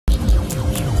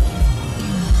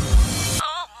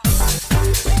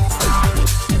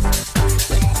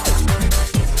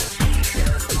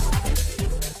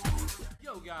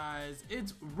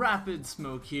Rapid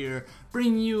Smoke here,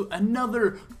 bringing you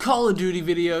another Call of Duty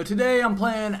video. Today I'm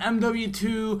playing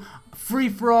mw2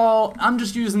 free-for-all. I'm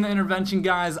just using the intervention,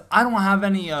 guys. I don't have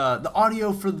any, the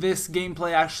audio for this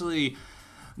gameplay actually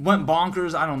went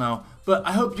bonkers, I don't know. But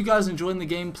I hope you guys enjoyed the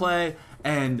gameplay,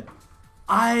 and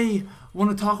I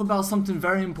want to talk about something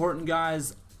very important,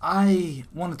 guys. I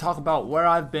want to talk about where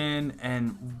I've been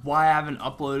and why I haven't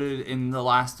uploaded in the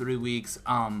last 3 weeks.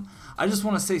 I just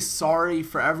want to say sorry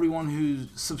for everyone who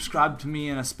subscribed to me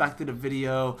and expected a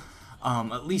video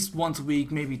at least once a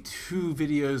week, maybe 2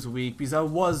 videos a week, because I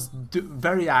was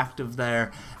very active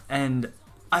there, and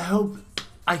I hope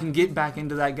I can get back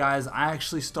into that, guys. I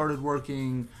actually started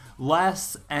working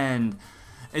less, and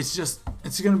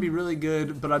it's gonna be really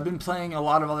good. But I've been playing a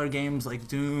lot of other games like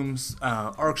Dooms,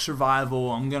 Ark Survival.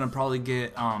 I'm gonna probably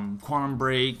get Quantum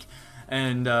Break,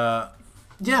 and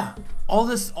yeah, all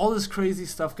this crazy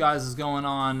stuff, guys, is going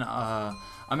on.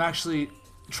 I'm actually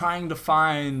trying to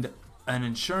find an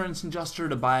insurance adjuster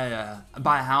to buy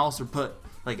a house, or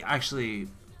actually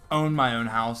own my own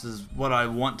house is what I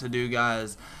want to do,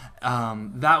 guys.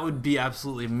 That would be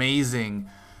absolutely amazing.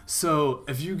 So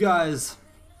if you guys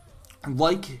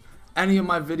like any of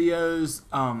my videos,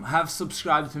 have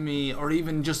subscribed to me, or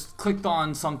even just clicked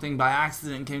on something by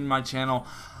accident and came to my channel,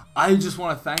 I just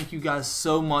want to thank you guys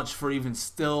so much for even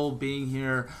still being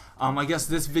here. I guess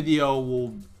this video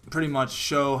will pretty much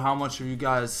show how much of you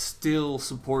guys still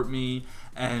support me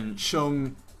and show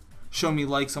me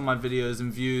likes on my videos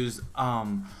and views.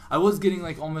 I was getting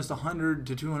like almost 100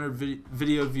 to 200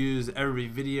 video views every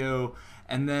video,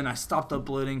 and then I stopped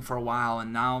uploading for a while,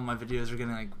 and now my videos are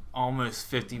getting like almost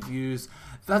 50 views.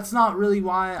 That's not really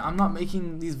why. I'm not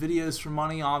making these videos for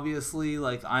money, obviously.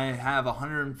 Like, I have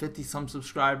 150 some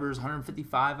subscribers,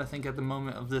 155 I think at the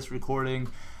moment of this recording,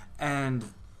 and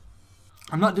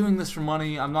I'm not doing this for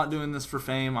money. I'm not doing this for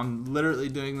fame. I'm literally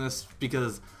doing this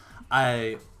because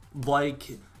I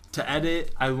like to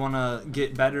edit. I want to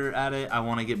get better at it. I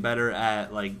want to get better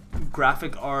at like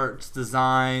graphic arts,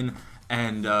 design,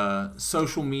 and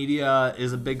social media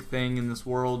is a big thing in this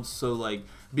world. So like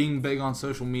being big on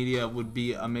social media would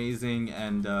be amazing,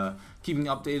 and keeping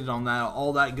updated on that,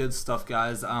 all that good stuff,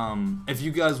 guys. If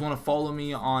you guys want to follow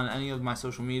me on any of my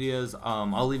social medias,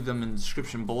 I'll leave them in the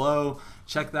description below.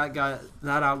 Check that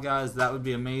out, guys. That would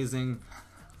be amazing.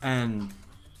 And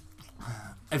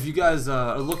if you guys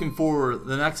are looking for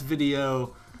the next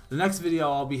video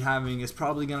I'll be having is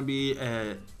probably going to be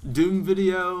a Doom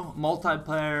video,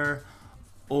 multiplayer,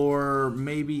 or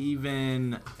maybe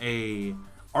even a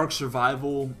Ark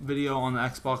Survival video on the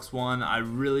Xbox One. I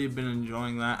really have been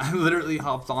enjoying that. I literally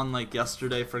hopped on like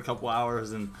yesterday for a couple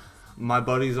hours, and my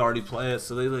buddies already play it,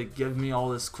 so they like give me all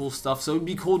this cool stuff. So it'd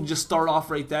be cool to just start off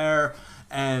right there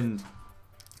and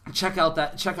check out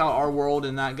our world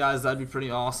in that, guys. That'd be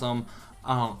pretty awesome.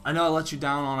 I know I let you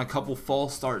down on a couple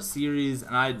false start series,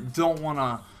 and I don't want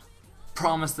to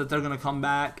promise that they're gonna come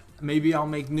back. Maybe I'll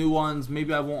make new ones,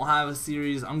 maybe I won't have a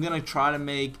series. I'm gonna try to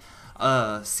make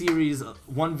a series,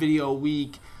 1 video a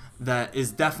week, that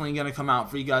is definitely gonna come out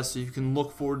for you guys, so you can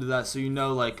look forward to that, so you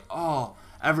know, like, oh,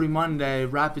 every Monday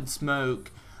Rapid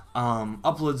Smoke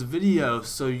uploads a video,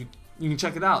 so you can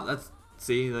check it out.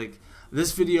 Like,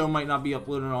 this video might not be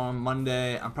uploaded on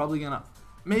Monday. I'm probably gonna,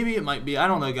 maybe it might be, I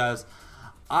don't know, guys.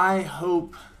 I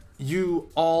hope you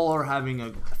all are having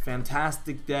a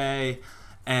fantastic day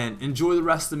and enjoy the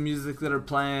rest of the music that are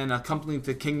playing, accompanying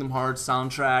the Kingdom Hearts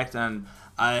soundtrack. And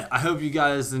I hope you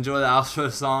guys enjoy the outro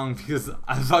song, because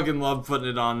I fucking love putting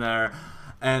it on there.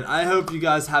 And I hope you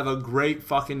guys have a great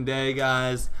fucking day,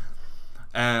 guys.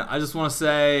 And I just want to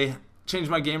say, change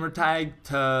my gamer tag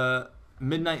to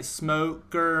Midnight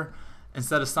Smoker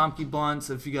instead of Stompy Blunts.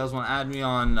 If you guys want to add me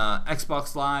on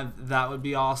Xbox Live, that would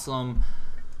be awesome.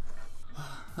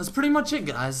 That's pretty much it,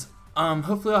 guys.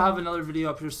 Hopefully I'll have another video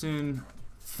up here soon.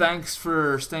 Thanks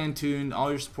for staying tuned, all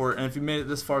your support, and if you made it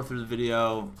this far through the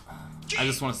video, I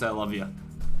just want to say I love you.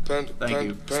 Thank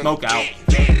you. Smoke out.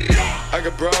 I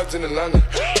got broads in Atlanta,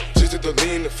 just at the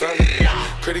lean the family.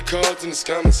 Credit cards in the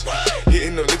scammers,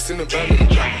 hitting the licks in the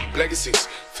van. Legacies,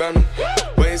 family,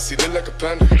 wait and see, look like a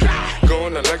panda.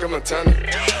 Going out like a Montana,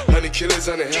 honey killers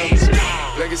on the helmets.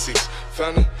 Legacies,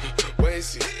 family, wait and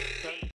see.